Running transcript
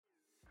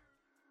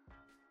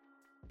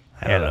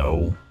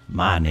Hello,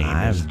 my name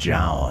is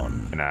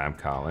John. And I'm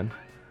Colin.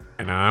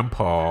 And I'm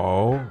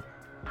Paul.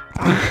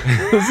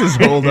 This is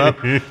Hold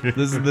Up.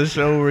 This is the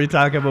show where we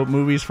talk about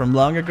movies from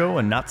long ago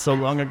and not so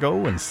long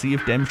ago and see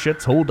if them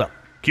shits hold up.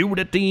 Cue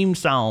the theme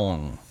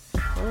song.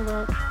 Hold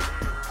up.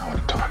 I want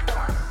to talk to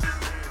him.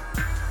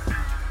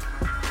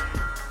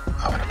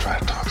 I want to try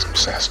to talk some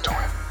sense to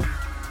him.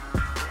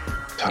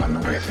 Tell him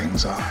the way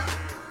things are.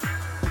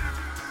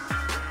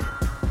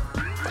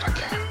 But I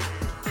can't.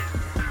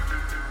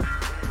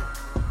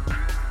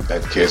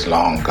 That kid's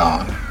long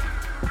gone.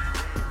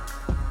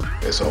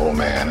 This old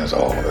man is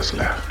all that's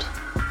left.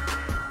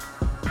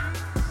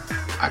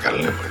 I gotta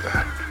live with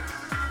that.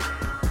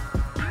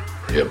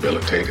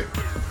 Rehabilitated.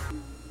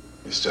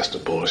 It's just a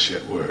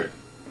bullshit word.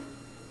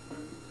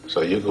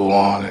 So you go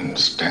on and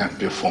stamp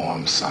your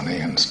form, Sonny,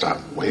 and stop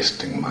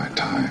wasting my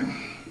time.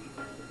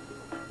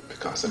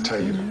 Because to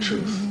tell you the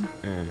truth,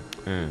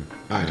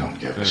 I don't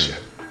give a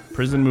shit.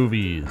 Prison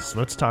movies.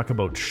 Let's talk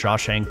about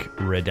Shawshank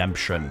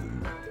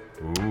Redemption.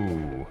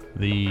 Ooh.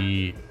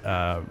 The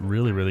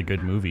really, really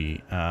good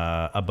movie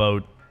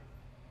about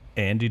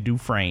Andy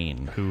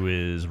Dufresne, who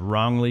is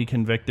wrongly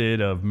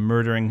convicted of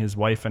murdering his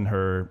wife and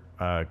her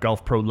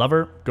golf pro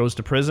lover, goes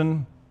to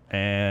prison,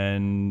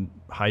 and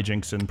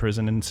hijinks in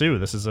prison ensue.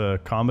 This is a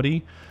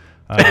comedy.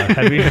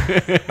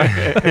 It's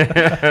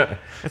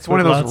one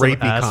of those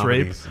rapey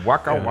comedies.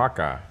 Waka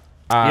Waka.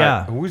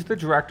 Yeah. Who's the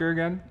director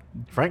again?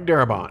 Frank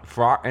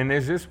Darabont. And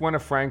is this one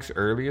of Frank's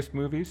earliest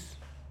movies?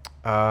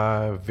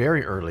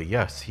 Very early,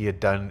 yes. He had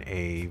done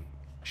a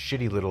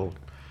shitty little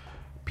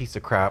piece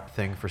of crap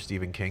thing for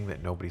Stephen King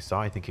that nobody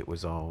saw. I think it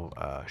was all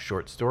a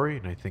short story,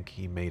 and I think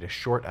he made a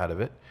short out of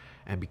it.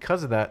 And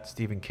because of that,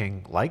 Stephen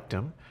King liked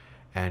him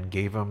and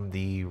gave him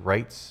the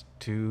rights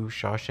to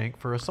Shawshank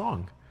for a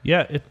song.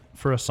 Yeah,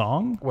 for a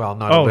song? Well,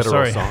 not a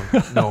literal sorry. song.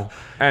 No.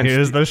 And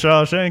Here's the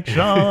Shawshank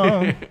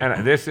song.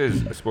 And this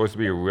is supposed to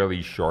be a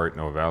really short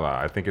novella.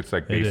 I think it's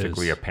like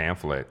basically is. a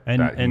pamphlet And-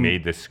 that he and-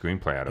 made this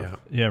screenplay out of. Yeah.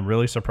 Yeah,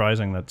 really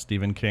surprising that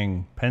Stephen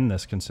King penned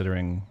this,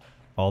 considering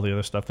all the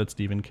other stuff that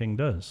Stephen King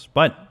does.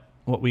 But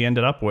what we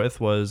ended up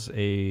with was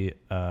a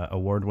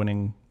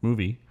award-winning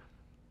movie.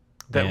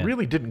 That And-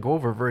 really didn't go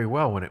over very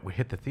well when it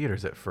hit the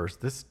theaters at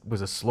first. This was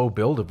a slow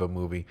build of a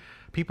movie.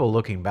 People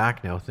looking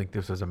back now think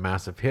this was a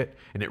massive hit,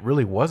 and it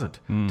really wasn't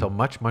until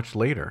much, much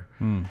later.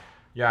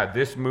 Yeah,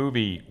 this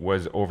movie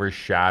was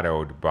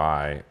overshadowed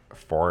by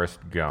Forrest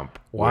Gump.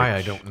 Why, I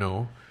which don't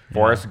know.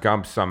 Forrest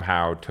Gump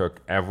somehow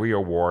took every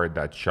award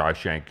that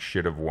Shawshank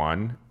should have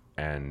won,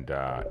 and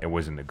it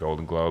was in the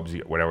Golden Globes,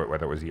 whether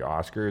it was the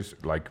Oscars.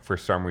 Like, for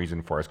some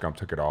reason, Forrest Gump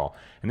took it all.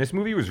 And this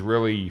movie was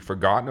really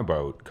forgotten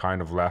about,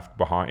 kind of left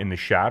behind in the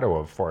shadow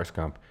of Forrest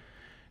Gump.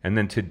 And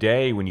then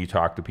today, when you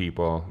talk to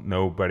people,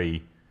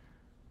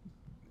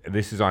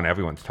 this is on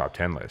everyone's top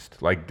 10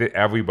 list. Like,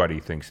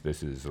 everybody thinks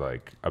this is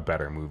like a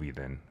better movie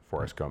than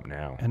Forrest Gump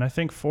now. And I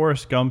think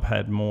Forrest Gump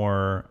had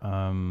more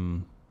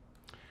Relatability.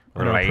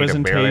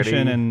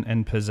 presentation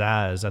and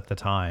pizzazz at the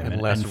time.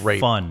 And less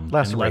rape. Fun.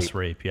 Less and less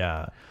rape,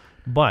 yeah.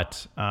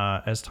 But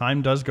as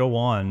time does go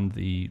on,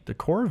 the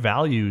core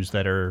values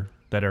that are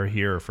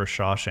here for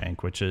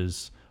Shawshank, which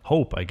is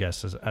hope, I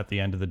guess, is at the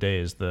end of the day,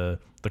 is the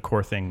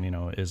core thing. You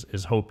know,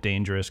 is hope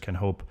dangerous? Can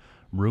hope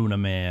ruin a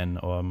man,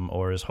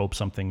 or is hope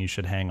something you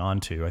should hang on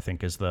to? I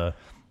think is the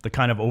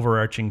kind of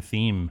overarching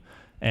theme,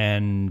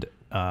 and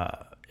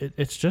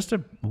it's just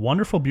a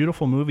wonderful,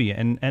 beautiful movie,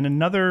 and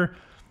another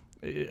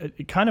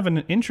kind of an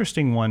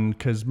interesting one,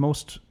 because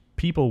most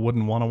people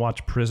wouldn't want to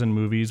watch prison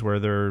movies where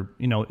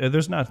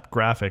there's not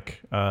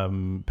graphic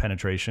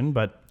penetration,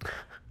 but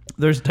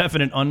there's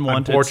definite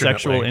unwanted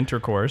sexual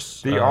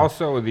intercourse. The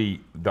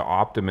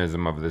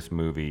optimism of this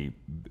movie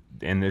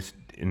in this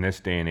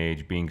day and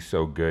age being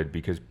so good,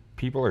 because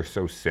people are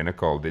so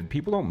cynical that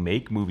people don't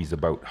make movies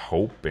about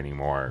hope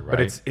anymore,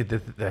 right?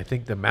 But I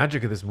think the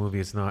magic of this movie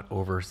is not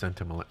over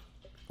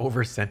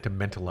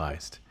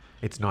sentimentalized.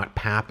 It's not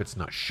pap. It's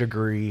not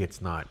sugary.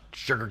 It's not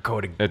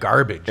sugar-coated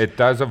garbage.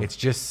 It's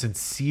just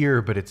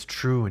sincere, but it's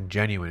true and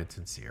genuine and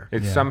sincere.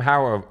 It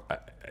somehow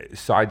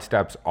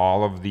sidesteps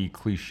all of the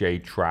cliche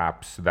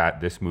traps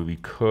that this movie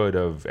could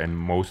have and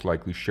most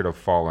likely should have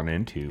fallen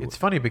into. It's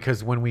funny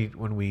because when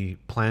we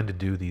plan to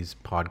do these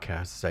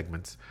podcast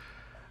segments,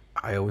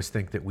 I always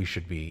think that we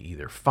should be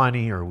either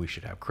funny or we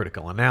should have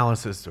critical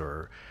analysis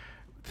or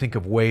think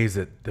of ways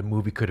that the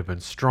movie could have been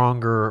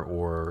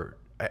stronger.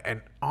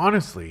 And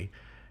honestly,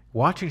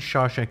 watching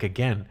Shawshank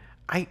again,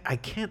 I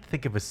can't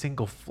think of a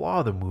single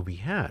flaw the movie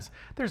has.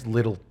 There's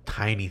little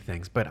tiny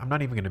things, but I'm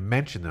not even going to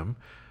mention them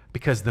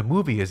because the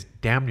movie is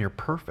damn near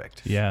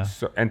perfect. Yeah.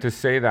 So, and to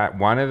say that,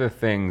 one of the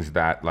things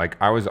that, like,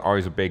 I was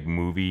always a big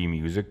movie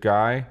music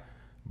guy,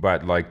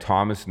 but like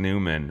Thomas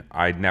Newman,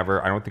 I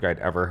don't think I'd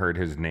ever heard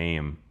his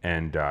name,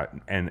 and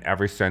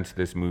ever since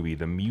this movie,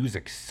 the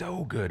music's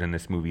so good in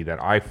this movie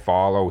that I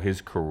follow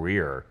his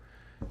career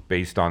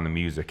based on the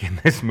music in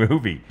this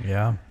movie.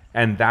 Yeah.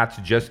 And that's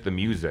just the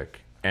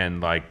music.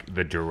 and like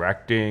the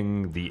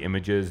directing, the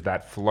images,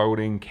 that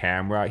floating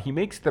camera. He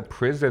makes the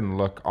prison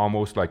look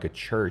almost like a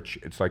church.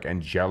 It's like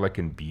angelic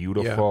and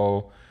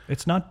beautiful.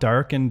 It's not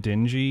dark and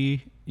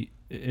dingy.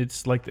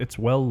 It's like it's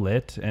well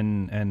lit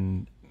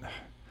and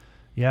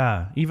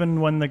yeah, even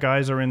when the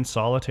guys are in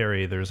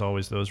solitary, there's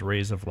always those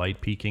rays of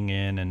light peeking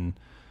in.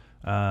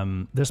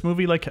 And this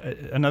movie, like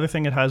another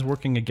thing it has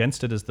working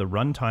against it is the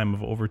runtime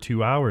of over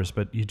 2 hours,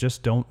 but you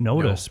just don't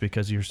notice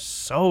because you're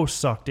so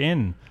sucked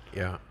in.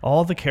 Yeah.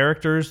 All the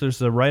characters, there's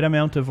the right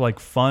amount of like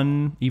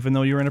fun. Even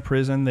though you're in a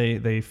prison,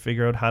 they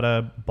figure out how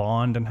to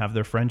bond and have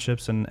their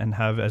friendships and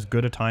have as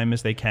good a time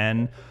as they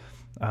can.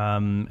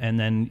 And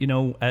then, you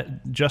know,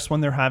 just when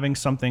they're having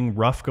something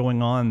rough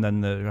going on,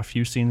 then a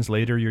few scenes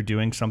later, you're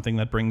doing something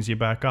that brings you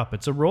back up.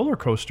 It's a roller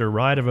coaster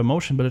ride of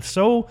emotion, but it's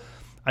so,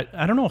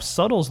 I don't know if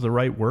subtle's the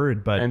right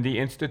word, but. And the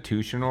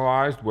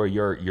institutionalized where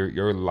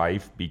your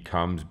life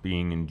becomes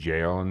being in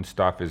jail and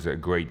stuff is a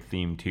great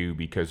theme too,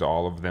 because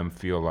all of them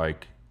feel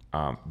like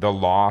the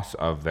loss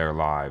of their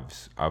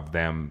lives, of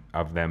them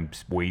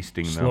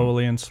wasting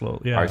slowly them, and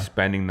slowly, yeah, are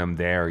spending them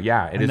there.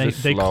 Yeah,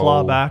 they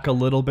claw back a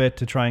little bit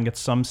to try and get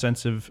some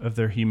sense of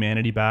their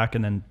humanity back,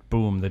 and then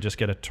boom, they just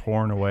get it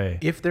torn away.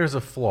 If there's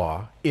a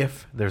flaw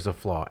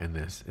in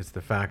this, it's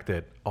the fact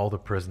that all the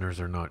prisoners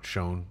are not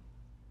shown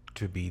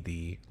to be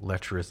the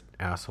lecherous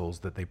assholes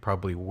that they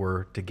probably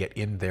were to get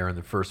in there in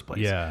the first place.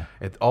 Yeah.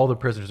 All the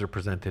prisoners are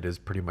presented as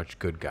pretty much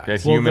good guys.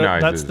 It Well,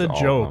 humanizes that's the all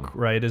of joke,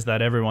 them. right? Is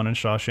that everyone in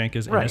Shawshank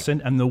is Right.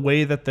 innocent, and the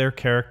way that their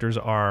characters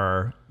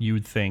are,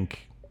 you'd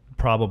think,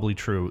 probably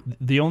true.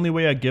 The only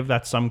way I give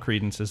that some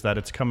credence is that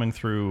it's coming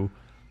through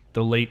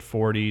the late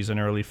 40s and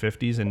early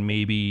 50s, and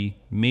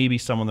maybe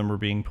some of them were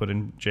being put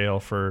in jail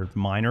for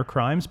minor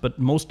crimes, but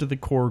most of the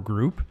core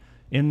group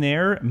in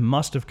there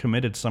must have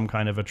committed some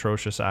kind of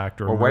atrocious act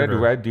or Well, what murder. did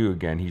Red do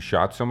again? He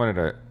shot someone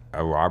at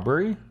a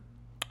robbery?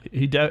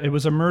 It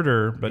was a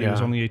murder, but he was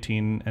Yeah. only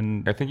 18,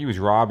 and I think he was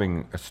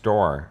robbing a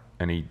store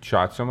and he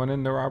shot someone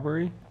in the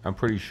robbery. I'm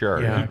pretty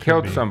sure. Yeah, He it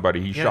killed could be. somebody.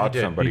 He Yeah, shot he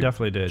did. somebody. He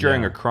definitely did,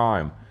 during yeah. a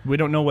crime. we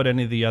don't know what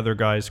any of the other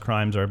guys'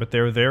 crimes are, but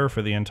they're there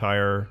for the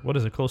entire, what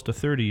is it, close to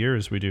 30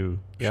 years we do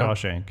Yeah.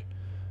 Shawshank.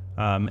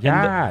 And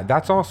Yeah,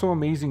 that's also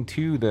amazing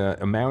too.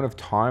 The amount of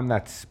time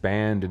that's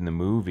spanned in the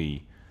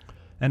movie.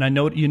 And I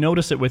know you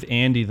notice it with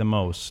Andy the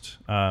most,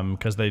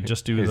 because they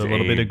just do His the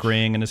little bit of age.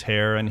 graying in his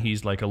hair, and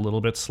he's like a little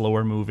bit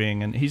slower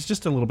moving, and he's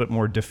just a little bit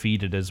more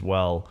defeated as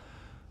well.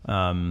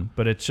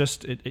 But it's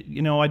just,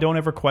 you know, I don't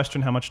ever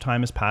question how much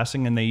time is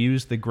passing, and they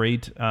use the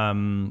great,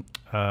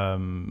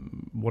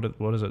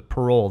 what is it,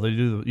 parole. They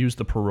use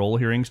the parole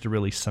hearings to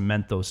really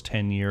cement those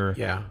 10-year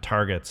Yeah.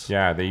 targets.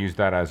 Yeah, they use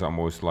that as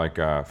almost like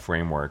a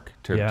framework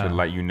to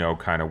let you know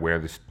kind of where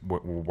this,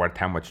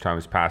 how much time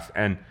has passed.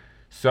 And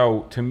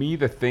so to me,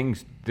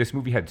 this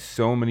movie had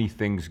so many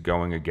things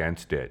going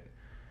against it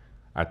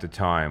at the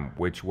time,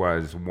 which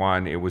was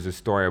one, it was a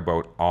story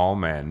about all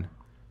men.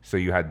 So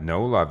you had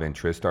no love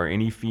interest or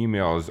any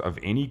females of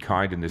any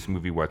kind in this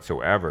movie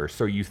whatsoever.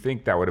 So you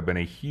think that would have been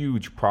a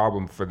huge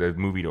problem for the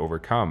movie to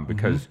overcome,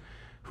 because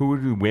who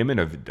do women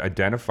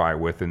identify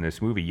with in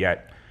this movie?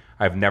 Yet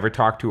I've never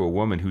talked to a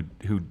woman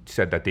who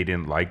said that they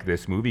didn't like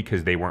this movie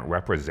because they weren't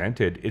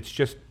represented. It's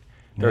just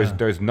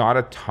there's not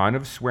a ton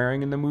of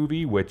swearing in the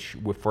movie, which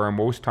for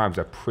most times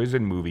a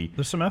prison movie.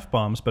 There's some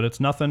F-bombs, but it's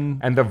nothing.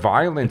 And the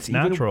violence, It's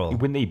even natural.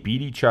 when they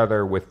beat each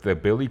other with the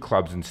billy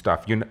clubs and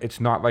stuff, it's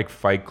not like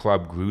Fight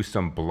Club,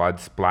 gruesome, blood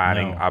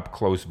splatting, No. up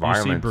close You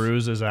violence. see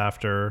bruises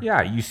after.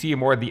 Yeah, you see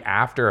more the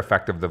after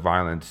effect of the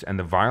violence,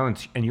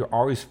 and you're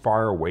always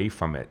far away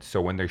from it.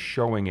 So when they're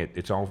showing it,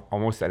 it's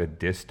almost at a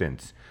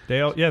distance. They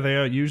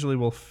usually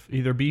will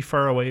either be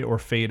far away or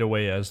fade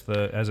away as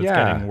it's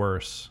getting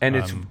worse. And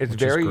it's which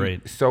very is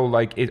great. so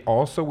like it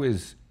also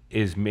is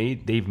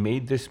made. They've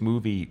made this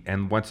movie,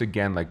 and once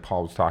again, like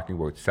Paul was talking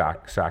about,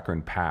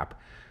 Saccharine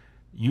Pap.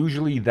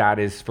 Usually, that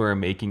is for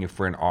making it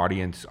for an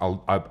audience,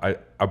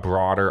 a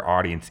broader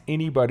audience.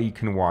 Anybody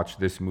can watch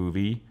this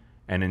movie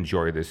and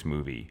enjoy this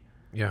movie.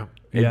 Yeah.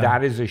 And Yeah.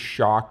 that is a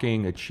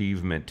shocking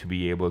achievement to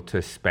be able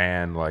to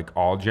span like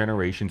all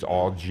generations,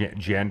 all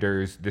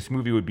genders. This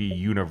movie would be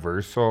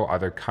universal,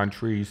 other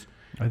countries.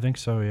 I think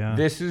so. Yeah.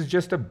 This is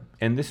just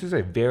this is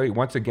a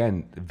once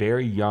again,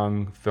 very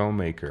young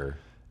filmmaker.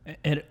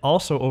 It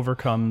also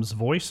overcomes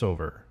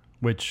voiceover,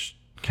 which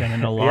can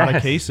in a lot of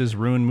Yes. cases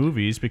ruin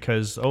movies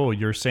because,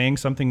 you're saying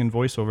something in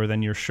voiceover,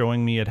 then you're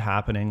showing me it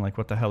happening. Like,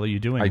 what the hell are you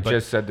doing? I But-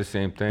 just said the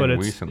same thing but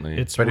it's, recently.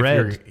 It's But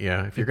red.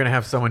 if you're going to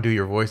have someone do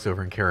your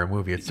voiceover and carry a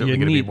movie, it's certainly You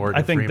going to be need- Morgan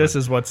I think Freeman. this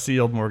is what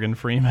sealed Morgan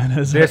Freeman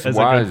as, this as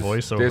was a good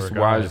voiceover this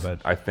guy. was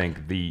But I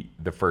think the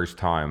first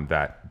time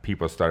that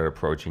people started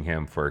approaching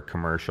him for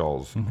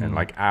commercials, and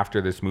like after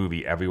this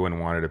movie, everyone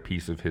wanted a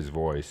piece of his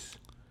voice.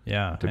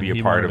 yeah, to and be a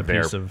he part wanted of a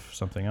their- piece of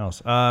something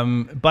else.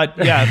 But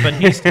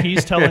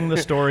he's telling the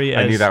story.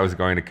 As, I knew that was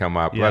going to come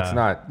up. yeah, Let's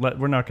not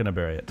we're not going to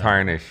bury it.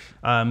 tarnish.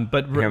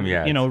 But him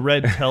yet.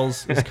 Red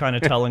is kind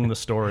of telling the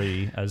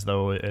story as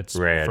though it's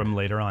Red. from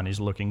later on. He's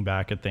looking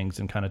back at things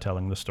and kind of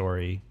telling the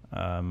story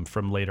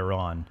from later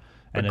on.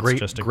 and great, it's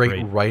just a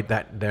great right.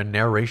 That their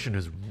narration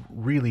is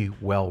really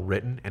well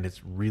written and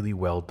it's really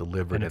well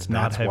delivered, And it's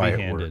not that's why it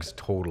heavy-handed. works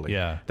totally.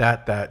 Yeah.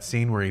 That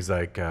scene where he's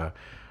like,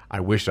 "I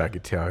wish I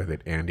could tell you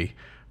that Andy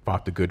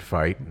fought the good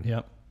fight, and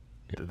Yep.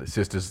 the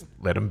sisters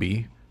let him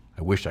be.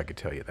 I wish I could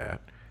tell you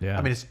that." Yeah.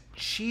 I mean, it's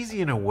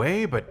cheesy in a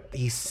way, but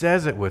he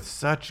says it with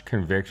such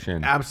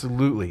Conviction.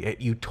 absolutely.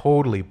 You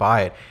totally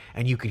buy it,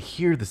 and you could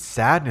hear the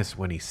sadness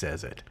when he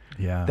says it.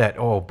 Yeah. That,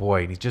 oh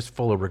boy, and he's just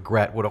full of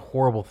regret. What a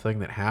horrible thing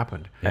that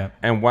happened. Yeah.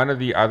 And one of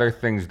the other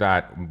things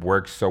that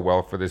works so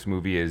well for this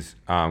movie is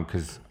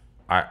because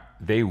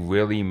they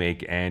really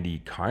make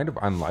Andy kind of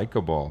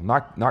unlikable.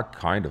 Not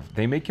kind of.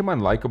 They make him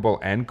unlikable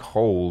and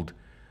cold.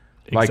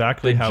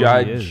 Exactly like the how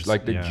judge, he is.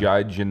 Like the Yeah.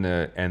 judge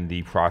and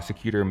the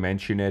prosecutor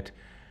mention it,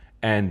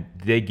 and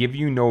they give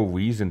you no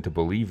reason to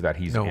believe that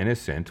he's No.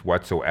 innocent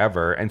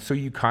whatsoever. And so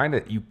you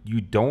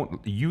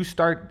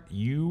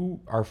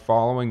are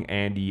following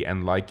Andy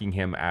and liking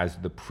him as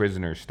the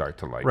prisoners start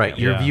to like Right. him.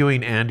 You're Yeah.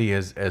 viewing Andy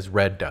as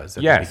Red does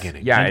at the Yes.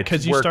 beginning. Yeah.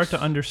 Because you start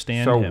to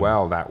understand so him.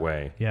 well that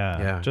way. Yeah.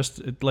 Yeah.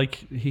 Just like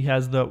he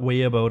has that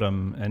way about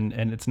him, and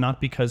it's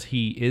not because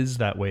he is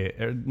that way,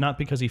 not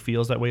because he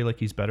feels that way, like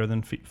he's better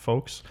than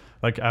folks.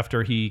 Like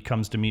after he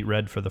comes to meet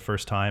Red for the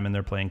first time, and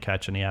they're playing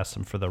catch, and he asks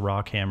him for the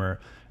rock hammer,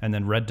 and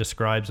then Red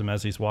describes him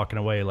as he's walking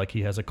away, like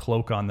he has a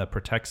cloak on that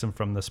protects him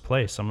from this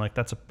place. I'm like,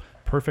 that's a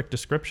perfect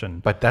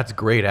description. But that's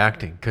great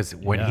acting because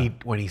when Yeah.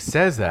 when he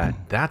says that,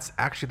 that's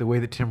actually the way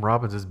that Tim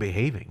Robbins is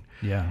behaving.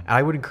 Yeah. And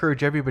I would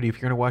encourage everybody, if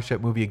you're going to watch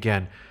that movie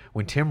again,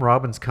 when Tim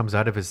Robbins comes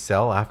out of his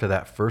cell after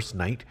that first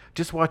night,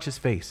 just watch his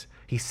face.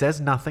 He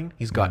says nothing.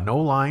 He's got no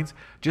lines.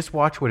 Just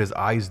watch what his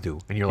eyes do,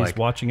 and you're He's like,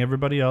 watching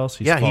everybody else.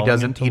 He's yeah, he falling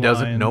doesn't. into He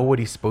doesn't line. know what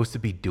he's supposed to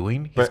be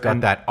doing. He's But- got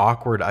and- that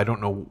awkward. I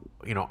don't know.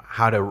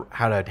 How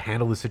to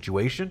handle the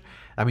situation.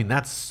 I mean,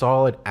 that's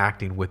solid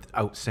acting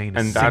without saying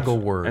a single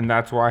word. And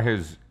that's why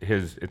his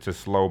it's a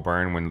slow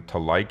burn when to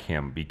like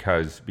him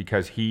because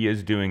he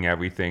is doing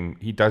everything.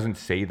 He doesn't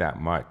say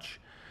that much.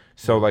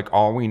 So like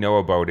all we know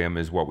about him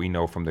is what we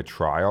know from the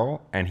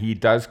trial, and he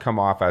does come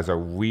off as a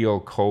real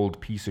cold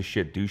piece of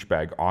shit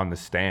douchebag on the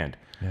stand.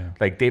 Yeah.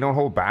 Like they don't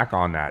hold back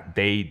on that.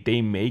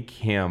 They make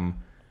him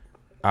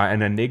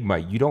an enigma.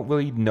 You don't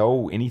really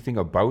know anything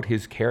about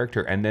his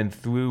character, and then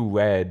through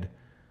Red,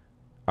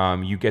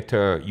 you get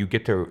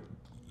to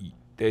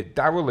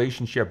that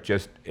relationship.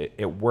 Just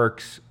it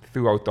works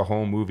throughout the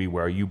whole movie,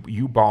 where you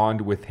bond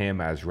with him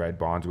as Red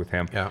bonds with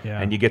him, Yeah.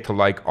 Yeah. and you get to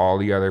like all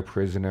the other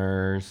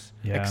prisoners.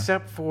 Yeah.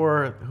 Except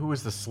for who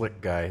was the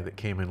slick guy that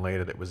came in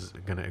later that was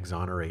going to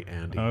exonerate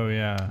Andy. Oh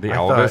yeah. The I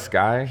Elvis thought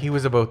guy. He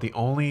was about the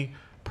only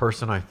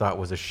person I thought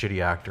was a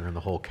shitty actor in the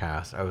whole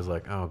cast. I was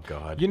like, oh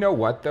god. You know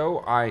what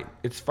though?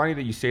 It's funny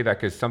that you say that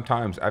because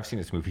sometimes I've seen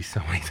this movie so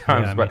many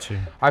times, Yeah, me but too.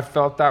 I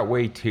felt that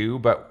way too.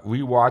 But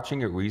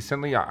rewatching it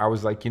recently, I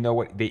was like, you know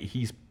what?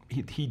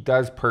 He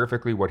does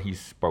perfectly what he's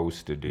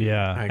supposed to do.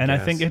 Yeah, I and I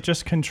think guess. it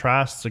just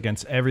contrasts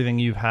against everything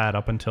you've had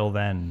up until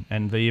then,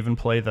 and they even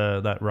play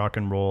that rock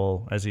and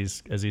roll as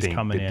he's Ding,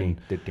 coming ding, in.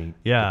 ding, ding,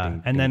 Yeah,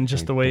 ding, and then ding,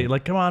 just the ding, way, ding.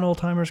 like, come on, old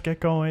timers,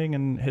 get going,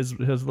 and his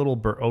little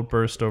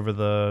outburst over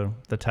the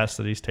test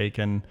that he's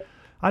taken.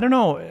 I don't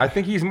know. I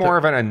think he's more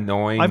of an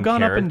annoying I've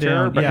gone up and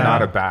character, down, but yeah.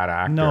 not a bad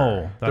actor.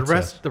 No,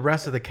 that's The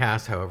rest of the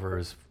cast, however,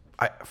 is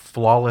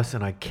flawless,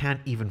 and I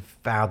can't even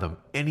fathom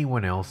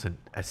anyone else in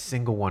a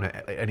single one of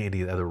any of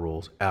the other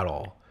roles at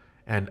all.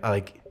 And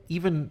like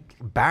even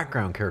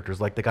background characters,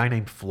 like the guy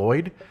named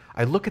Floyd.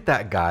 I look at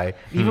that guy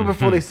even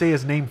before they say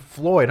his name,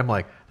 Floyd. I'm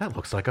like, that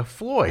looks like a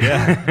Floyd.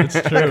 Yeah, it's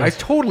That true. guy's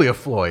totally a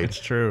Floyd. It's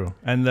true.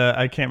 And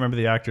I can't remember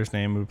the actor's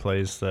name who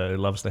plays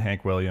loves the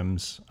Hank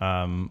Williams.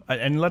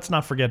 And let's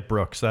not forget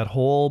Brooks. That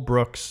whole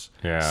Brooks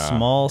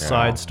small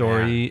side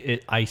story.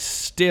 I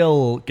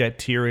still get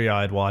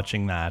teary-eyed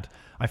watching that.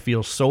 I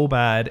feel so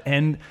bad.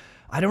 And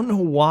I don't know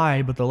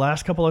why, but the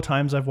last couple of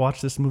times I've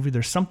watched this movie,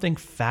 there's something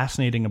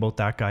fascinating about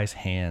that guy's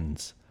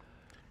hands.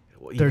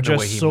 Even They're the way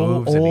just he so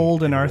moves and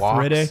old and walks.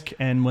 arthritic,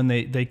 and when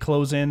they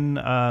close in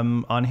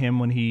on him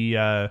when he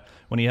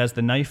has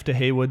the knife to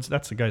Haywood's,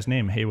 that's the guy's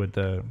name, Haywood,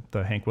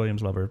 the Hank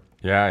Williams lover.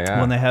 Yeah.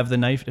 When they have the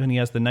knife, when he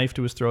has the knife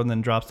to his throat and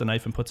then drops the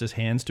knife and puts his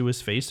hands to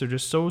his face, they're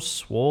just so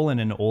swollen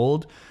and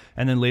old.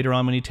 And then later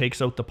on, when he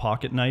takes out the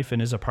pocket knife in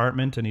his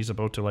apartment and he's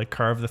about to like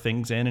carve the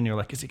things in, and you're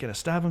like, is he gonna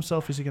stab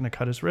himself? Is he gonna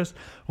cut his wrist?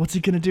 What's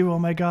he gonna do? Oh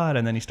my god!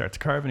 And then he starts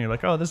carving. You're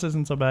like, oh, this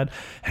isn't so bad.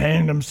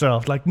 Hanged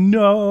himself. Like,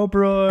 no,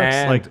 Brooks.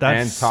 Like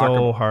that's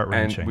so heart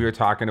wrenching. And we were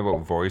talking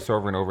about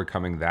voiceover and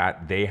overcoming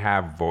that. They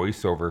have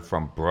voiceover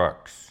from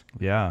Brooks.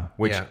 Yeah.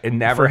 Which Yeah. it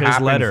never For his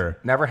happens. letter.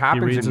 Never He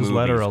happens reads in his movies.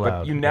 letter But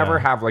aloud. you never Yeah.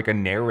 have like a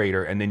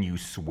narrator and then you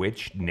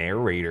switch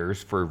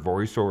narrators for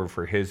voiceover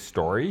for his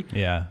story.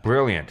 Yeah.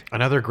 Brilliant.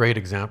 Another great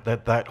example,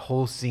 that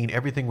whole scene,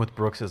 everything with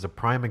Brooks is a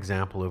prime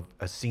example of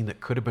a scene that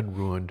could have been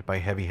ruined by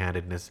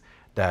heavy-handedness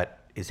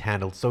that is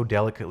handled so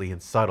delicately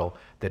and subtle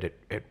that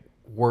it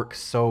works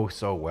so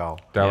well.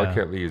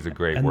 Delicately is a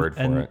great word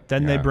for it.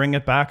 Then they Yeah. bring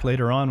it back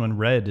later on when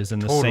Red is in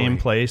the Totally. same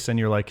place, and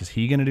you're like, is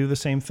he going to do the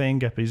same thing?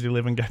 Get busy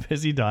living, get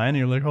busy dying. And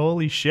you're like,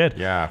 holy shit.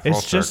 Yeah, full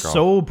it's just circle.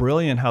 so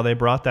brilliant how they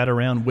brought that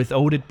around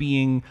without it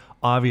being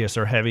obvious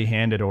or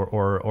heavy-handed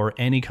or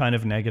any kind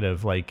of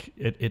negative. Like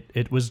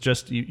it was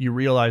just you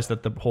realize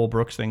that the whole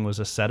Brooks thing was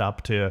a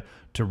setup to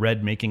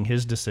Red making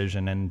his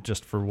decision, and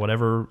just for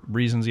whatever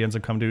reasons he ends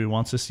up coming to, he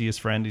wants to see his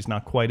friend. He's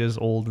not quite as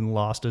old and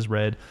lost as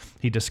Red.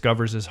 He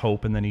discovers his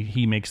hope, and then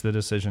he makes the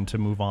decision to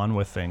move on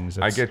with things.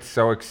 I get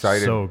so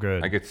excited. so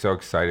good. I get so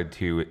excited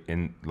too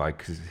in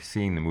like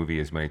seeing the movie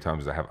as many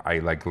times as I have. I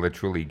like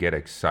literally get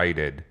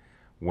excited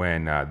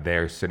when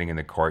they're sitting in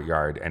the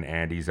courtyard and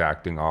Andy's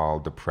acting all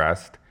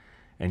depressed,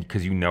 and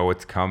because you know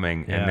it's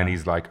coming, and then Yeah.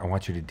 he's like, "I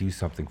want you to do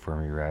something for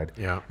me, Red."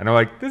 Yeah. And I'm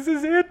like, "This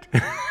is it.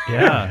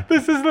 Yeah.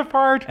 This is the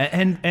part."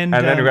 And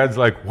then Red's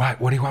like,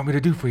 "What? What do you want me to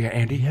do for you,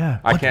 Andy?" Yeah.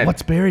 I can't.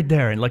 What's buried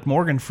there? And like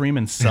Morgan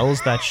Freeman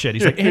sells that shit.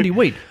 He's like, Andy,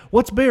 wait,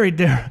 what's buried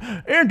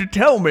there? Andy,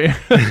 tell me.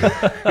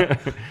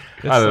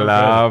 I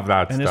love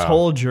that And stuff. his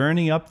whole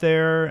journey up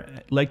there,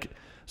 like,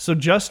 so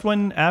just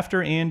when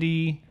after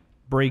Andy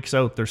breaks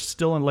out, there's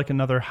still in like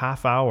another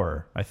half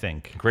hour, I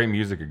think. Great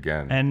music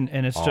again. And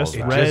it's just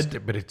of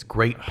Red. But it's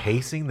great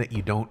pacing that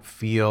you don't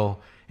feel.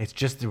 It's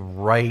just the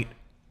right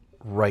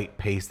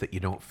pace that you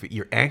don't feel.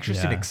 You're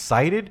anxious and Yeah.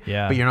 excited,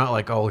 Yeah. but you're not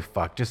like, oh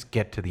fuck, just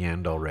get to the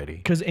end already.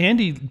 Because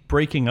Andy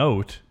breaking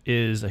out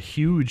is a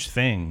huge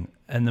thing,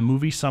 and the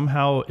movie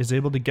somehow is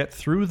able to get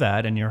through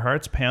that, and your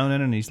heart's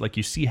pounding, and he's like,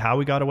 you see how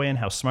he got away and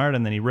how smart,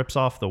 and then he rips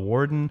off the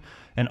warden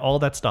and all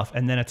that stuff,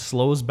 and then it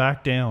slows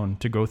back down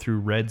to go through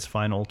Red's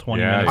final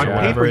 20 Yeah, minutes On or yeah.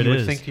 whatever paper, it you would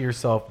is. think to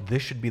yourself,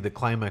 this should be the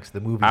climax of the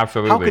movie.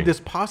 Absolutely. How could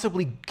this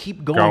possibly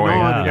keep going Going,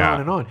 on and yeah.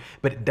 on and on?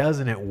 But it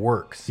doesn't. It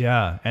works.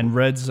 Yeah, and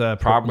Red's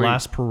Probably-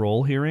 last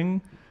parole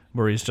hearing,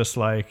 where he's just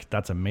like,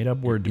 "That's a made-up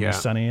word to Yeah. me,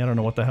 Sonny. I don't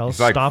know what the hell. It's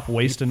like, Stop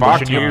wasting fuck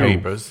pushing you, your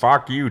papers."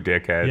 fuck you,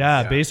 dickhead.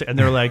 Yeah, basically, and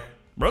they're like,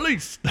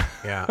 released.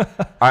 Yeah.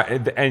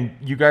 And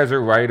you guys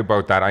are right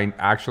about that. I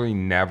actually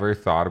never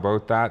thought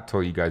about that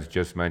till you guys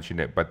just mentioned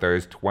it. But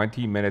there's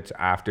 20 minutes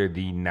after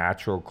the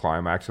natural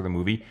climax of the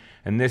movie.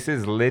 And this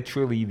is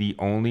literally the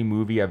only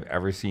movie I've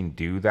ever seen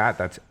do that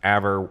that's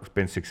ever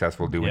been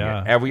successful doing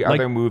Yeah. it. Every Like-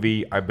 other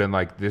movie, I've been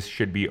like, this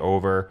should be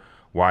over.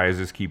 Why does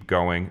this keep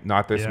going?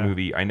 Not this Yeah.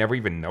 movie. I never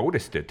even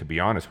noticed it, to be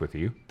honest with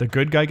you. The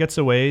good guy gets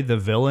away. The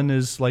villain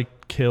is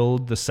like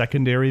killed. The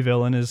secondary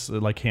villain is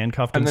like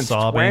handcuffed and then it's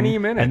sobbing. 20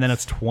 minutes. And then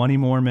it's 20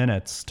 more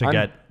minutes to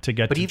get But to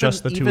even,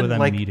 just the two even of them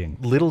like meeting.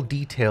 little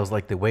details,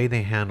 like the way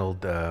they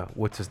handled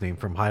what's his name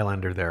from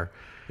Highlander there,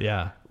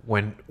 Yeah.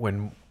 when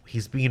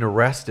he's being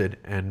arrested,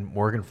 and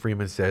Morgan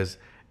Freeman says,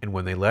 and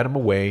when they let him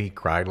away, he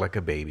cried like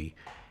a baby.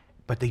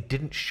 But they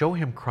didn't show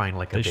him crying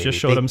like a They baby. just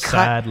showed him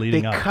sad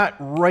leading they up. cut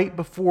right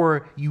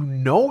before you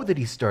know that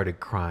he started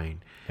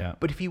crying. Yeah.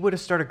 But if he would have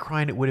started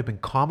crying, it would have been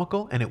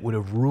comical and it would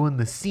have ruined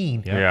the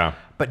scene. Yeah.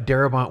 But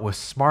Darabont was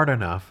smart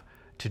enough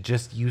to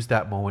just use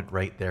that moment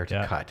right there to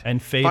Yeah. cut. And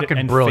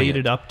Fucking brilliant.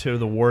 faded up to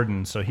the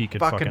warden so he could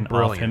Fucking fucking off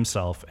brilliant.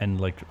 himself and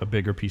like a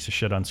bigger piece of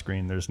shit on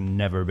screen. There's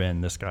never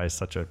been. This guy's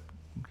such a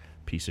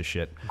piece of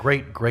shit.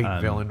 Great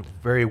villain.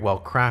 Very well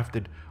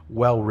crafted,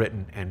 well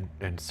written,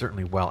 and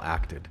certainly well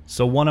acted.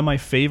 So one of my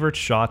favorite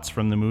shots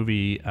from the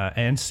movie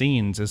and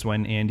scenes is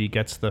when Andy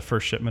gets the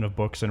first shipment of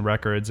books and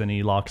records, and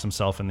he locks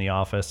himself in the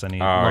office, and he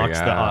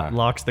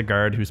locks the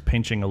guard who's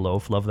pinching a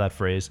loaf. Love that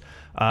phrase.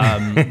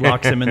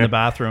 Locks him in the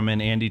bathroom,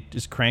 and Andy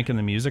is cranking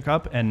the music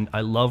up. And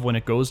I love when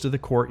it goes to the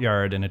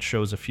courtyard and it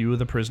shows a few of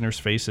the prisoners'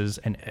 faces,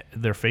 and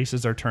their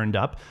faces are turned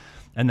up,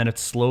 and then it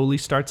slowly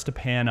starts to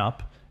pan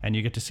up. And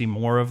you get to see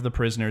more of the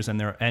prisoners,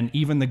 and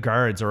even the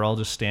guards are all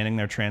just standing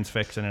there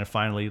transfixed, and it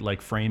finally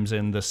like frames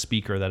in the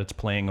speaker that it's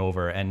playing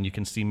over, and you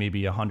can see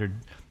maybe 100,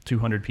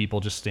 200 people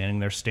just standing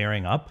there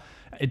staring up.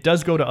 It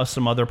does go to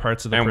some other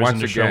parts of the And prison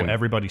once to show again-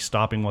 everybody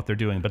stopping what they're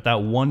doing, but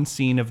that one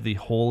scene of the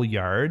whole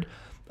yard,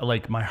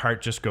 like my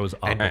heart just goes up.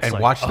 And, It's and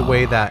like, watch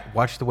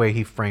the way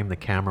he framed the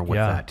camera with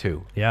that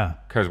too. Yeah.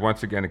 Because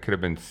once again, it could have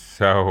been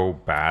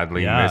so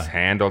badly Yeah.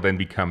 mishandled and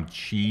become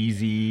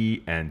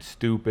cheesy and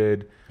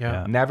stupid.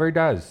 Yeah. Never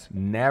does.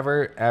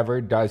 Never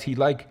ever does. He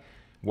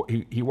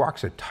he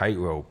walks a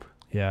tightrope.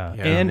 Yeah.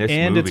 Yeah. And This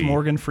it's movie.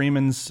 Morgan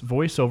Freeman's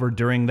voiceover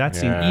during that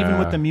scene, even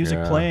with the music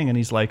Yeah. playing. And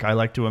he's like, I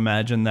like to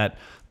imagine that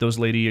those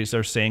ladies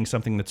are saying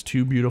something that's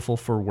too beautiful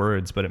for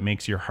words, but it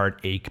makes your heart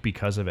ache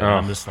because of it. And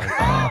I'm just like,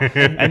 oh.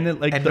 And then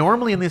like And the-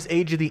 normally in this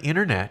age of the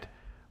internet,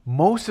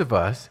 most of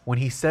us, when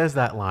he says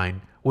that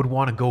line, would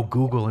want to go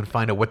Google and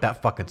find out what that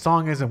fucking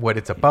song is and what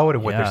it's about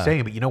and what Yeah. they're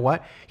saying. But you know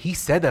what? He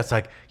said that's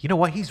like, you know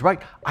what? He's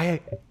right. I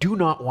do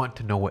not want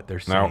to know what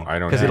they're saying. I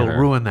don't Because it'll either.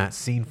 ruin that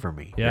scene for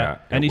me. Yeah. it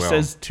And he will.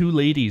 says two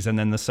ladies, and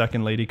then the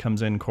second lady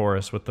comes in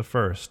chorus with the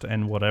first,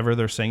 and whatever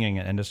they're singing.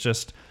 And it's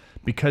just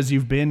because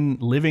you've been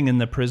living in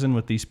the prison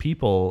with these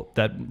people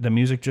that the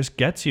music just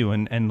gets you.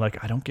 And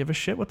like, I don't give a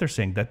shit what they're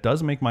saying. That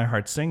does make my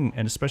heart sing.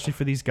 And especially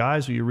for these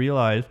guys who you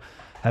realize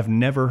have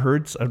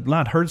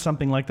not heard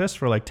something like this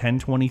for like 10,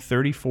 20,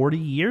 30, 40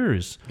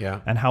 years.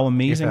 Yeah. And how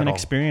amazing that an all-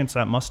 experience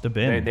that must have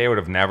been. They would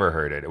have never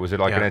heard it. It was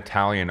like Yeah. an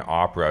Italian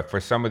opera. For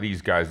some of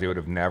these guys, they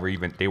wouldn't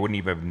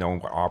even have known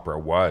what opera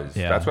was.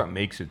 Yeah. That's what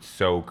makes it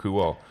so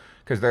cool.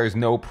 Because there's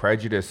no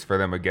prejudice for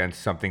them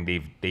against something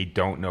they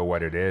don't know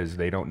what it is.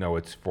 They don't know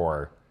it's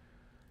for,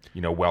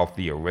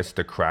 wealthy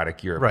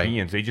aristocratic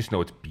Europeans. They just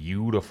know it's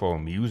beautiful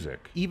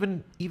music.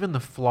 Even the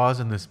flaws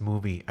in this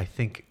movie, I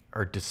think,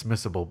 are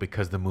dismissible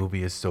because the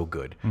movie is so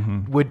good.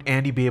 Would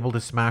Andy be able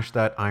to smash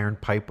that iron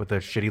pipe with a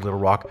shitty little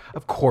rock?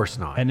 Of course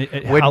not. And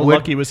Would- how would-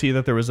 lucky was he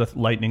that there was a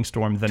lightning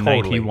storm the night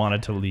Totally. he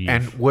wanted to leave?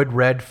 And would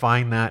Red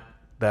find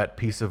that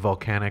piece of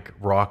volcanic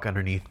rock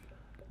underneath?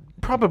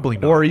 Probably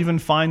not. or even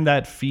find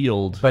that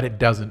field. But it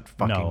doesn't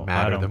No, fucking I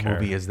matter. don't The care.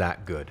 movie is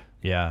that good.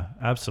 Yeah,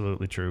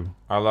 absolutely true.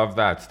 I love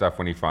that stuff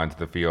when he finds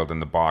the field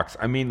and the box.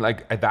 I mean,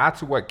 like,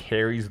 that's what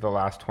carries the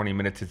last 20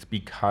 minutes. It's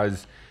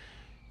because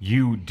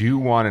you do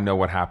want to know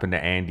what happened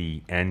to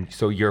Andy. And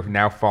so you're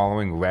now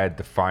following Red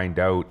to find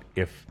out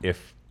if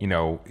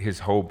his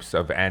hopes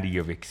of Andy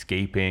of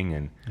escaping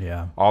and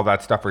Yeah. all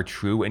that stuff are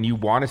true. And you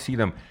want to see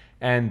them.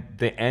 And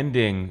the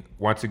ending,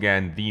 once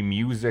again, the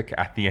music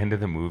at the end of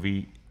the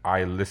movie,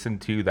 I listen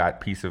to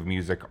that piece of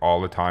music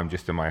all the time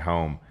just in my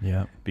home.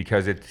 Yeah.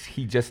 Because it's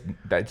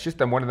just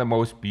one of the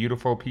most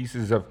beautiful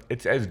pieces of,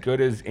 it's as good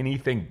as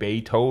anything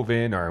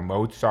Beethoven or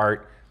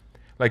Mozart.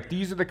 Like,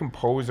 these are the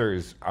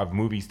composers of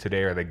movies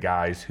today, are the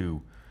guys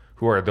who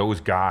are those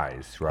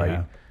guys, right?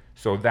 Yeah.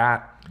 So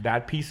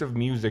that piece of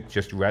music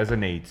just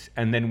resonates.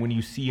 And then when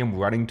you see him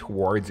running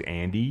towards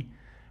Andy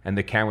and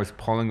the camera's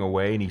pulling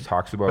away and he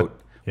talks about,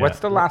 Yeah. what's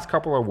the last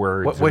couple of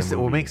words? in the What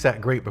movie? makes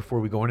that great before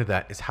we go into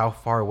that is how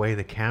far away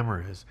the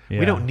camera is. Yeah.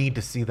 We don't need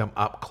to see them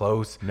up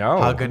close.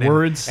 No. Hugging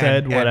Words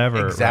said,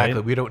 whatever, Exactly.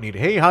 right? We don't need,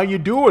 hey, how you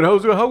doing?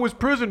 How was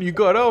prison? You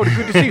got out.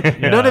 Good to see you.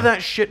 None of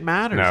that shit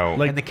matters. No.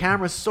 Like- and the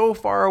camera's so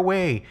far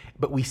away,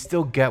 but we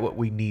still get what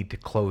we need to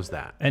close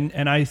that. And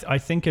I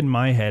think in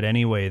my head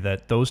anyway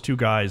that those two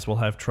guys will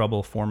have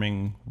trouble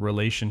forming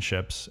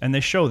relationships. And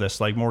they show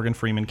this, like Morgan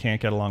Freeman can't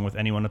get along with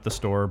anyone at the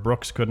store.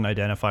 Brooks couldn't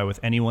identify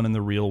with anyone in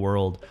the real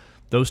world.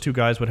 Those two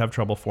guys would have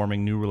trouble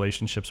forming new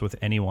relationships with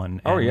anyone.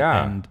 Oh,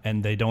 yeah.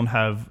 And they don't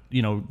have,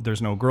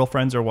 there's no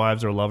girlfriends or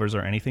wives or lovers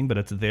or anything, but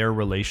it's their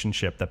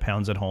relationship that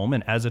pounds at home.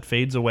 And as it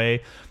fades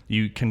away,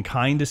 you can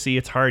kind of see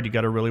it's hard. You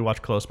got to really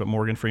watch close, but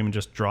Morgan Freeman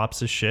just drops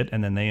his shit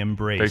and then they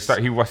embrace.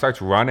 He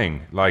starts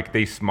running. Like,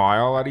 they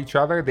smile at each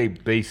other. They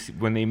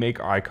when they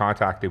make eye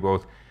contact, they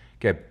both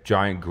get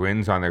giant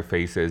grins on their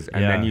faces.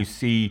 And then Yeah. you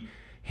see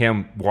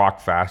him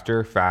walk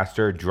faster,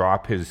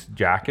 drop his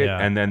jacket, Yeah.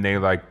 and then they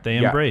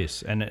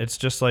embrace. And it's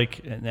just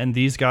like, and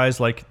these guys,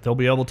 like, they'll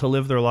be able to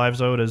live their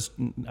lives out as,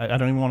 I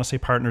don't even want to say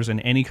partners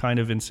in any kind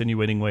of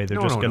insinuating way. They're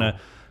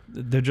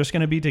they're just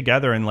gonna be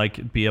together and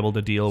like be able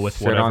to deal with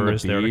Sit on whatever the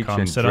is there to beach come,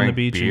 and sit on the drink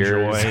beach, beers.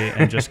 enjoy,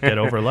 and just get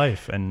over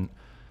life. And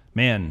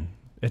man,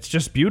 it's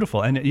just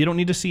beautiful. And you don't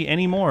need to see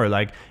any more.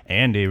 Like,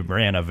 Andy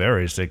ran a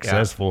very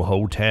successful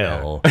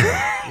hotel,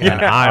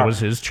 and I was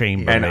his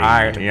chambermaid.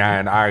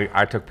 And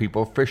I took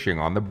people fishing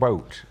on the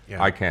boat.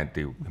 Yeah. I can't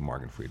do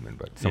Morgan Freeman,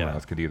 but someone Yeah.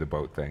 else could do the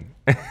boat thing.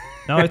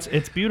 No,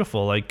 it's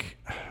beautiful. Like,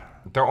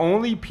 The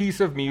only piece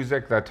of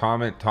music that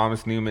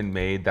Thomas Newman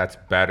made that's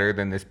better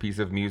than this piece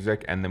of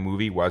music, and the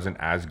movie wasn't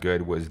as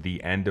good, was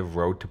the end of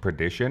Road to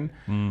Perdition.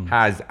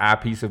 Has a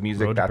piece of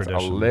music Road to that's a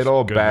Perdition is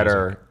little good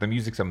better. music. The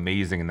music's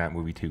amazing in that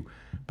movie too.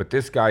 But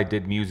this guy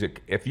did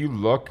music. If you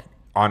look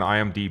on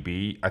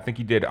IMDb, I think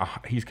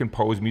he's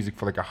composed music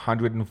for like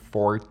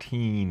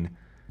 114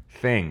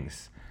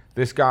 things.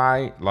 This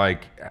guy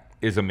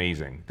is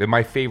amazing. They're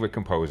my favorite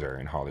composer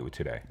in Hollywood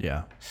today.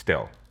 yeah.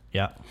 Still.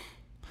 Yeah.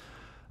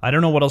 I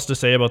don't know what else to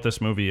say about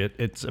this movie.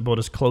 It's about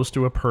as close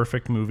to a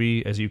perfect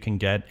movie as you can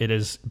get. It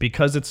is,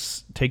 because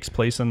it takes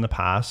place in the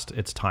past,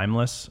 it's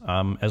timeless.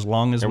 As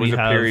long as It we was a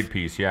have period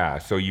piece, yeah.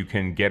 So you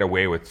can get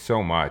away with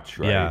so much,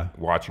 right? Yeah.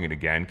 Watching it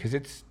again, because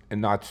it's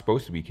not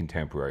supposed to be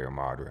contemporary or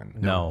modern.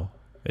 No,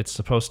 it's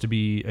supposed to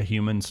be a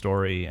human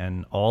story,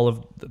 and all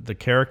of the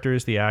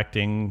characters, the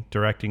acting,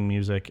 directing,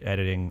 music,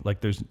 editing,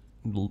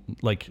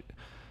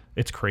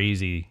 it's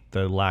crazy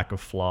the lack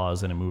of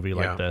flaws in a movie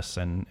like Yeah. this,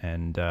 and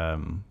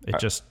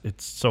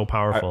it's so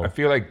powerful. I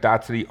feel like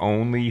that's the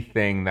only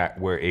thing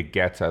where it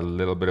gets a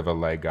little bit of a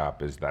leg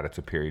up, is that it's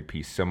a period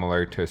piece,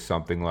 similar to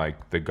something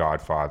like The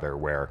Godfather,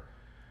 where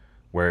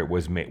it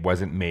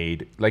wasn't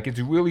made. Like, it's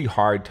really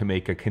hard to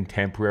make a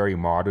contemporary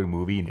modern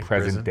movie in present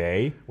prison?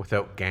 day.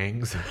 Without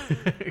gangs.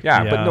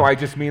 Yeah, Yeah. but no, I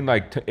just mean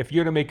if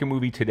you're to make a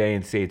movie today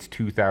and say it's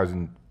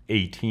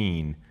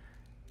 2018,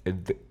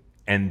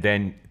 and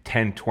then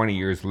 10, 20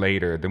 years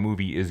later, the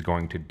movie is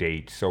going to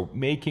date. So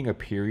making a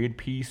period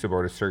piece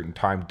about a certain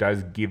time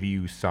does give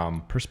you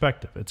some...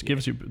 Perspective. It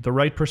gives you the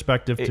right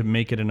perspective to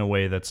make it in a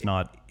way that's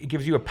not... It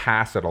gives you a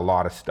pass at a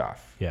lot of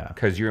stuff. Yeah.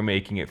 Because you're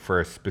making it for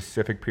a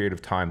specific period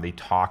of time. They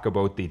talk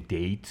about the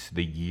dates,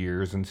 the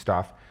years and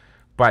stuff.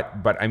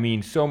 But I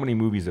mean, so many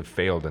movies have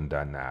failed and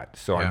done that.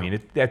 So, Yeah. I mean,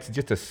 that's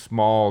just a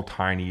small,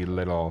 tiny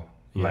little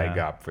leg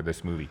Yeah. up for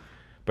this movie.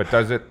 But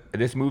does it?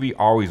 This movie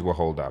always will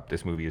hold up.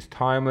 This movie is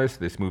timeless.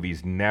 This movie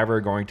is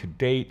never going to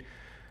date.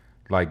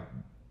 Like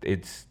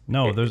it's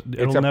No,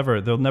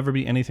 there'll never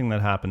be anything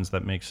that happens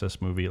that makes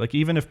this movie, like,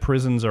 even if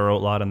prisons are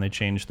outlawed and they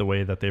change the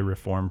way that they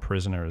reform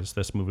prisoners,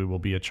 this movie will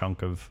be a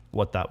chunk of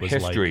what that was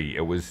history.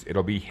 like.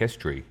 It'll be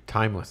history.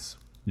 Timeless.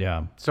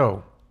 Yeah.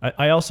 So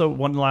I also,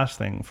 one last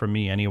thing for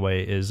me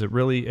anyway, is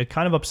it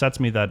kind of upsets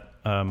me that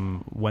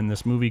when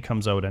this movie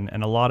comes out,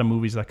 and a lot of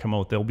movies that come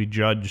out, they'll be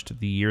judged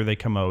the year they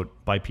come out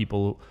by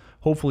people,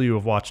 hopefully who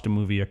have watched a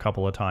movie a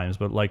couple of times,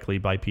 but likely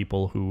by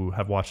people who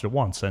have watched it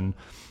once. And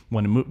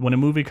when a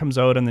movie comes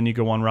out and then you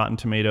go on Rotten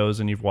Tomatoes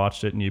and you've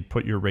watched it and you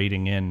put your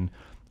rating in,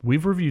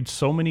 we've reviewed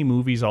so many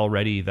movies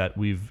already that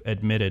we've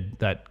admitted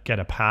that get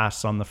a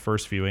pass on the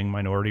first viewing,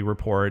 Minority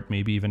Report,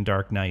 maybe even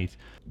Dark Knight,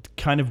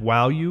 kind of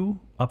wow you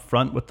up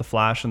front with the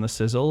flash and the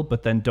sizzle,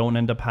 but then don't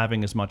end up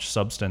having as much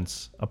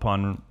substance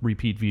upon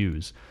repeat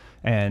views.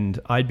 And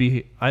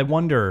I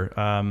wonder,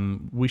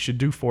 we should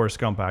do Forrest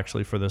Gump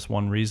actually for this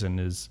one reason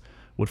is,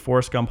 would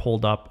Forrest Gump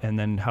hold up? And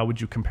then how would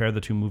you compare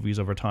the two movies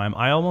over time?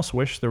 I almost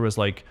wish there was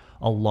like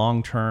a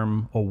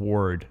long-term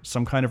award,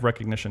 some kind of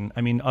recognition.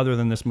 I mean, other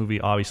than this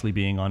movie obviously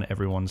being on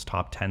everyone's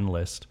top 10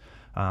 list,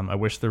 I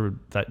wish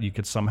that you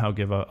could somehow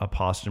give a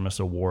posthumous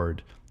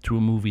award to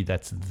a movie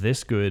that's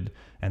this good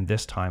and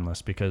this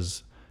timeless,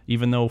 because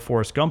even though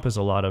Forrest Gump has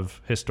a lot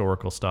of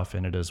historical stuff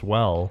in it as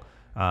well,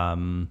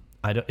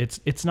 it's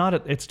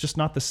just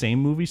not the same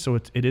movie, so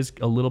it is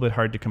a little bit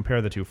hard to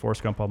compare the two.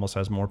 Forrest Gump almost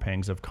has more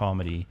pangs of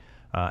comedy,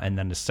 and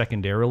then is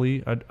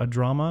secondarily a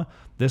drama.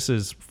 This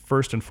is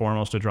first and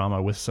foremost a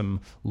drama with some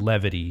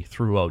levity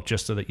throughout,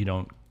 just so that you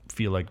don't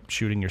feel like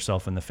shooting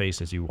yourself in the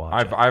face as you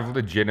watch it. I've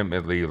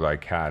legitimately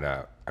like had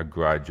a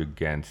grudge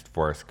against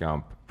Forrest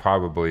Gump,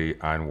 probably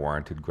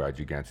unwarranted grudge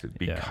against it,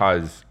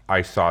 because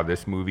I saw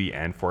this movie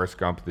and Forrest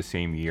Gump the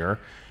same year.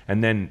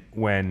 And then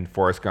when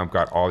Forrest Gump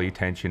got all the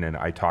attention and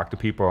I talked to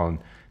people and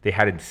they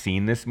hadn't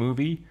seen this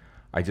movie,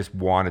 I just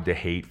wanted to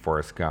hate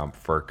Forrest Gump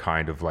for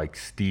kind of like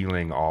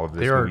stealing all of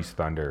this movie's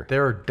thunder.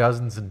 There are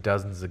dozens and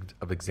dozens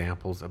of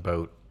examples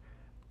about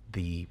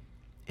the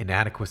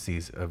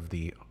inadequacies of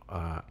the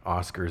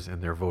Oscars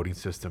and their voting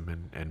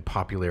system and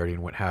popularity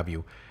and what have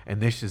you. And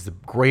this is the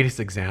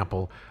greatest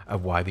example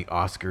of why the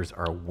Oscars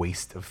are a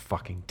waste of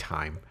fucking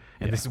time.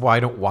 And this is why I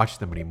don't watch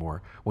them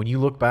anymore. When you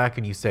look back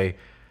and you say,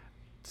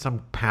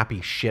 some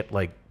pappy shit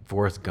like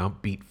Forrest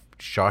Gump beat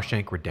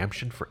Shawshank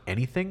Redemption for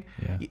anything,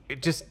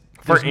 it just...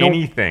 For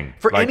anything.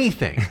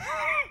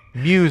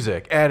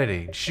 Music,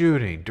 editing,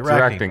 shooting,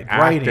 directing,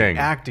 writing,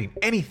 acting,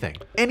 anything.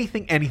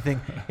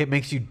 It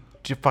makes you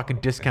fucking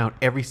discount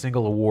every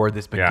single award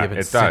that's been given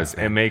it since does.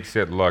 then. It makes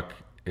it look...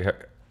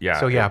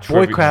 So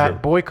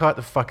boycott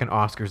the fucking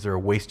Oscars. They're a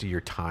waste of your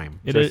time.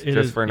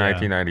 Just for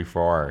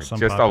 1994.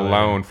 Just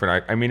alone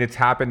for... I mean, it's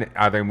happened in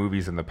other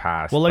movies in the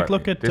past. Well, like,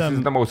 look at... This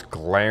is the most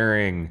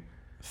glaring...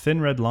 Thin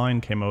Red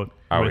Line came out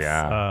with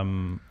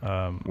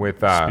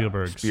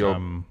Spielberg's...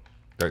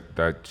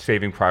 The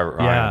Saving Private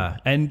Ryan. Yeah,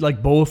 and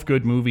like both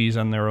good movies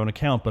on their own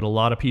account, but a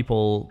lot of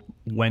people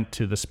went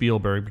to the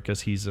Spielberg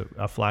because he's a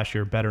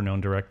flashier, better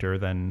known director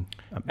than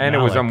and Malick, it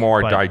was a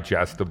more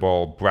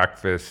digestible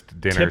breakfast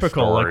dinner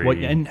typical story. like what,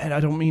 and I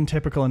don't mean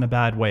typical in a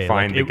bad way.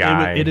 Find like, the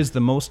guy. It is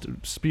the most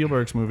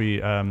Spielberg's movie.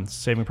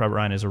 Saving Private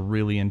Ryan is a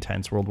really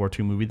intense World War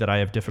II movie that I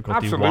have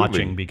difficulty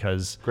watching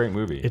because great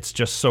movie. It's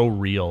just so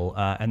real.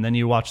 And then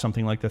you watch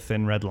something like The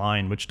Thin Red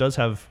Line, which does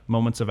have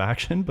moments of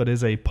action, but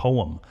is a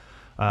poem.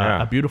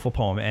 A beautiful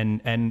poem,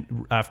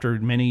 and after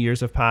many years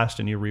have passed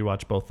and you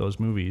rewatch both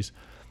those movies,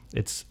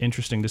 it's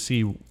interesting to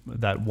see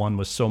that one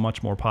was so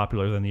much more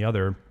popular than the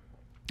other,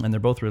 and they're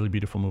both really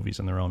beautiful movies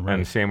in their own right.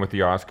 And same with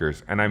the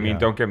Oscars. And I mean,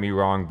 don't get me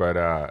wrong, but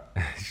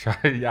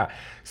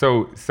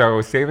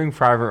So Saving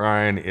Private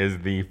Ryan is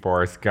the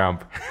Forrest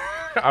Gump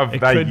of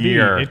that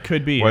year. It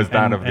could be. Was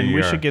that of the year? And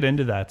we should get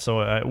into that. So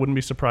I wouldn't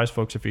be surprised,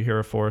 folks, if you hear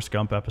a Forrest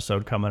Gump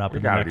episode coming up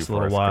in the next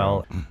little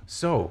while.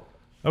 So.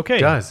 Okay.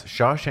 Does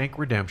Shawshank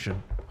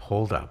Redemption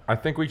hold up? I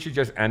think we should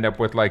just end up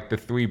with like the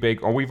three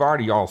big... Or we've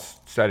already all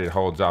said it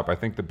holds up. I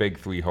think the big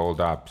three hold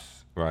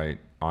ups, right,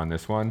 on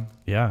this one.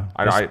 Yeah.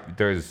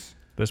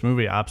 This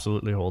movie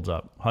absolutely holds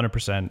up.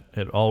 100%.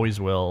 It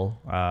always will.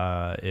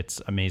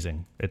 It's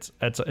amazing. It's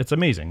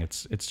amazing.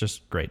 It's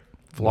just great.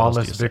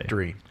 Flawless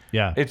victory.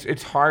 Yeah.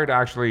 It's hard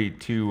actually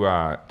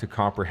to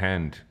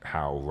comprehend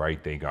how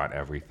right they got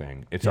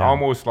everything. It's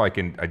almost like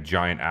a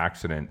giant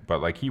accident,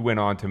 but like he went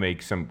on to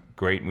make some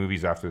great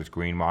movies after this.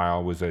 Green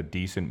Mile was a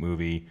decent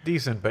movie.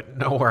 Decent, but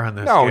nowhere on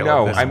the scale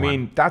of this one.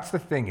 Mean, that's the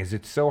thing, is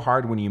it's so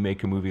hard when you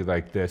make a movie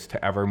like this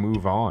to ever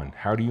move on.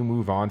 How do you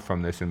move on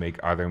from this and make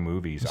other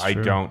movies? I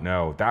don't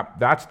know.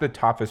 That's the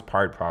toughest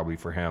part probably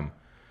for him.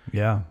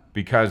 Yeah.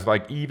 Because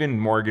like even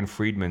Morgan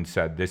Freeman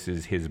said this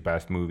is his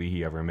best movie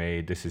he ever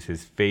made. This is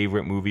his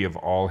favorite movie of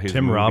all his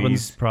Tim movies.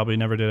 Robbins probably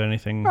never did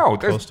anything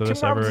close to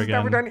this ever again. Tim Robbins has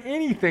never done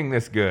anything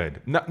this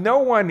good. No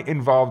one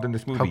involved in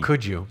this movie. How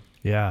could you?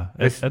 Yeah,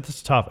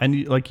 it's tough, and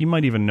you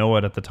might even know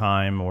it at the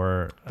time,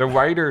 or The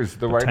writers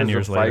 10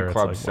 years of Fight later,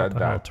 Club it's said what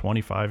the hell, that.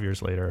 25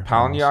 years later.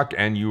 Palahniuk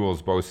and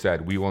Yules both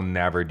said, we will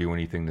never do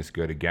anything this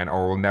good again,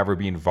 or we'll never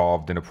be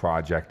involved in a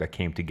project that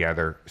came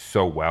together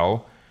so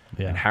well.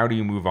 Yeah. And how do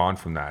you move on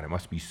from that? It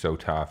must be so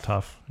tough.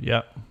 Tough.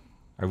 Yeah.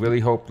 I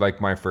really hope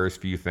my first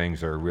few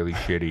things are really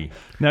shitty,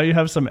 Now you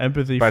have some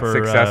empathy but for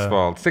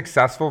successful.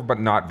 Successful, but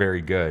not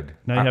very good.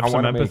 Now you have I some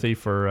wanna make- empathy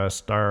for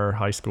star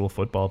high school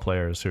football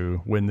players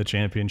who win the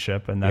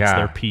championship, and that's Yeah.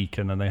 their peak,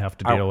 and then they have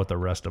to deal with the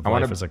rest of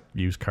wanna- life as a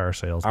used car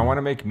salesman. I want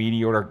to make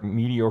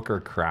mediocre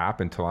crap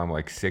until I'm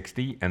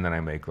 60, and then I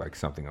make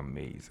something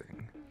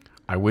amazing.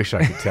 I wish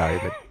I could tell you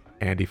that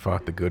Andy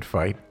fought the good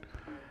fight,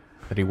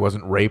 that he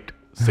wasn't raped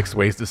 6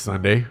 ways to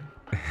Sunday,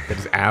 that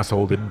his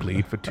asshole didn't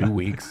bleed for 2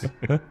 weeks.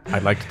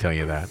 I'd like to tell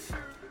you that.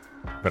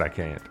 But I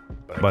can't.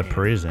 But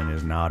prison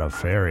is not a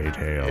fairy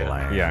tale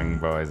land. Young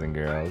boys and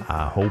girls.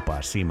 I hope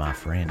I see my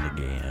friend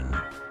again.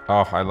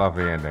 Oh, I love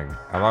the ending.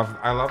 I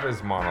love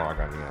his monologue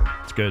on the end.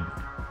 It's good.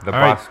 The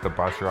All bus, the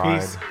bus ride.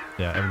 Peace.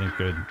 Yeah, everything's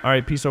good. All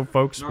right, peace out,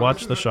 folks.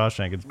 Watch The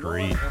Shawshank. It's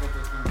great.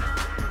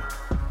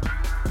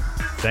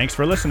 Thanks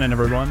for listening,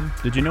 everyone.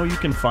 Did you know you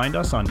can find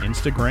us on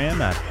Instagram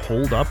at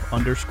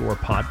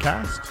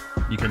holdup_podcast?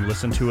 You can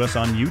listen to us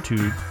on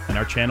YouTube, and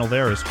our channel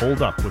there is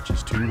Hold Up, which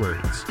is 2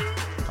 words.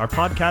 Our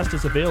podcast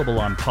is available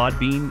on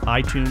Podbean,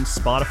 iTunes,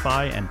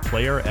 Spotify, and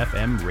Player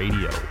FM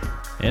Radio.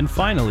 And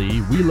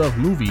finally, we love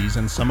movies,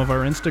 and some of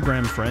our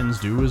Instagram friends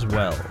do as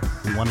well.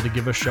 We wanted to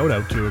give a shout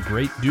out to a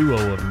great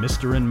duo of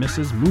Mr. and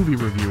Mrs. Movie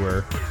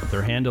Reviewer.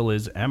 Their handle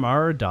is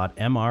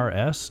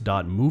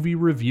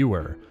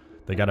mr.mrs.moviereviewer.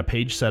 They got a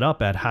page set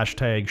up at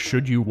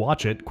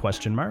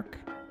 #ShouldYouWatchIt?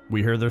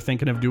 We hear they're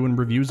thinking of doing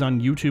reviews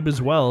on YouTube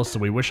as well, so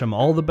we wish them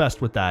all the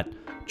best with that.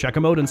 Check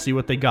them out and see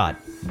what they got.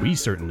 We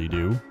certainly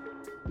do.